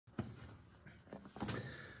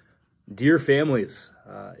Dear families,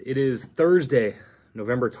 it is Thursday,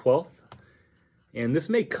 November 12th, and this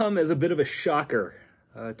may come as a bit of a shocker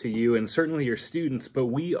to you and certainly your students, but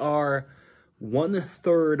we are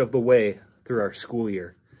 1/3 of the way through our school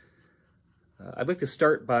year. I'd like to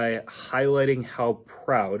start by highlighting how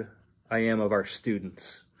proud I am of our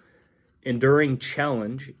students. Enduring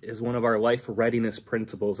challenge is one of our life readiness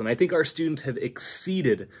principles, and I think our students have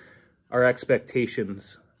exceeded our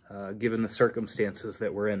expectations given the circumstances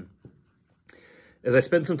that we're in. As I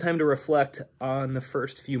spend some time to reflect on the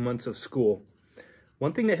first few months of school,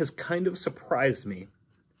 one thing that has kind of surprised me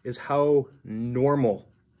is how normal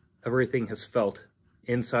everything has felt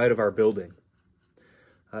inside of our building.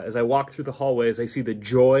 As I walk through the hallways, I see the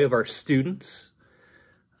joy of our students.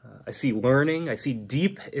 I see learning. I see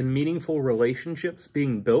deep and meaningful relationships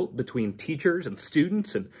being built between teachers and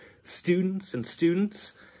students and students and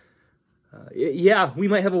students. Yeah, we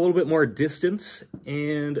might have a little bit more distance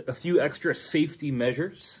and a few extra safety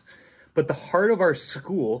measures, but the heart of our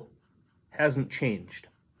school hasn't changed.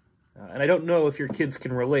 And I don't know if your kids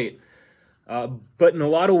can relate, but in a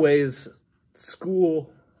lot of ways,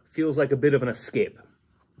 school feels like a bit of an escape.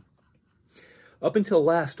 Up until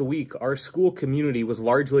last week, our school community was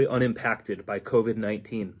largely unimpacted by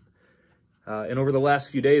COVID-19. And over the last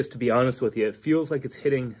few days, to be honest with you, it feels like it's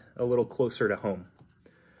hitting a little closer to home.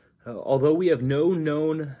 Although we have no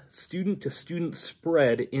known student-to-student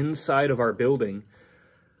spread inside of our building,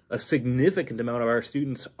 a significant amount of our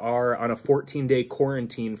students are on a 14-day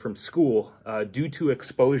quarantine from school due to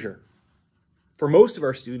exposure. For most of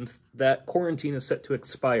our students, that quarantine is set to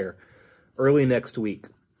expire early next week.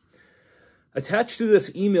 Attached to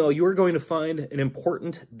this email, you are going to find an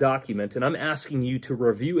important document, and I'm asking you to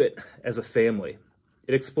review it as a family.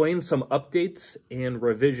 It explains some updates and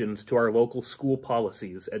revisions to our local school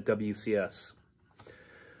policies at WCS.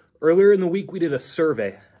 Earlier in the week, we did a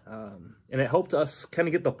survey, and it helped us kind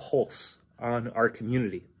of get the pulse on our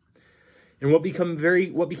community. And what became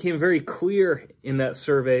very clear in that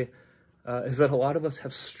survey is that a lot of us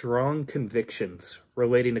have strong convictions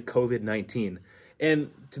relating to COVID-19.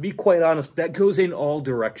 And to be quite honest, that goes in all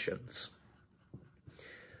directions.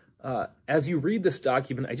 As you read this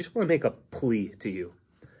document, I just want to make a plea to you.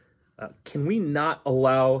 Can we not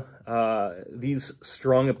allow these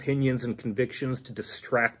strong opinions and convictions to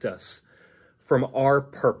distract us from our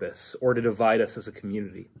purpose or to divide us as a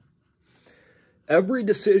community? Every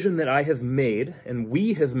decision that I have made and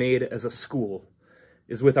we have made as a school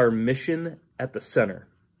is with our mission at the center.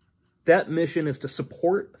 That mission is to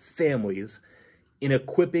support families in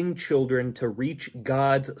equipping children to reach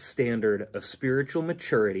God's standard of spiritual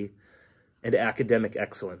maturity and academic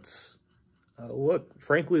excellence. Look,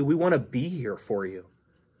 frankly, we want to be here for you.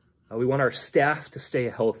 We want our staff to stay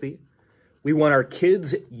healthy. We want our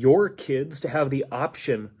kids, your kids, to have the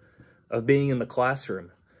option of being in the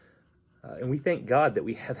classroom. And we thank God that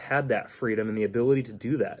we have had that freedom and the ability to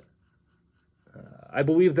do that. I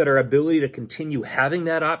believe that our ability to continue having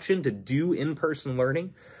that option to do in-person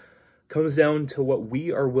learning comes down to what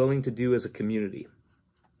we are willing to do as a community.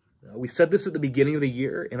 We said this at the beginning of the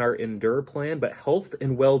year in our Endure plan, but health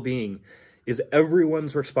and well-being is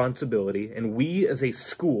everyone's responsibility, and we as a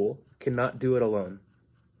school cannot do it alone.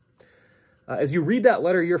 As you read that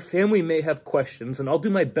letter, your family may have questions, and I'll do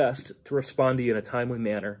my best to respond to you in a timely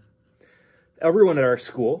manner. Everyone at our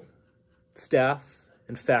school, staff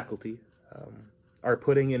and faculty, are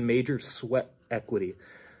putting in major sweat equity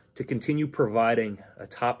to continue providing a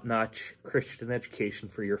top-notch Christian education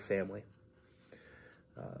for your family.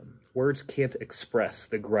 Words can't express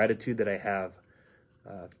the gratitude that I have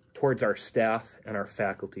towards our staff and our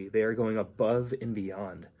faculty. They are going above and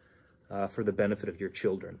beyond for the benefit of your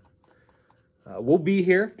children. We'll be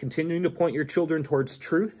here continuing to point your children towards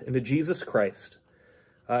truth and to Jesus Christ.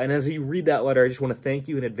 And as you read that letter, I just want to thank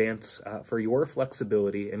you in advance for your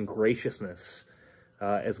flexibility and graciousness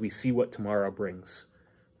as we see what tomorrow brings.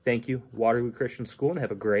 Thank you, Waterloo Christian School, and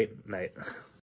have a great night.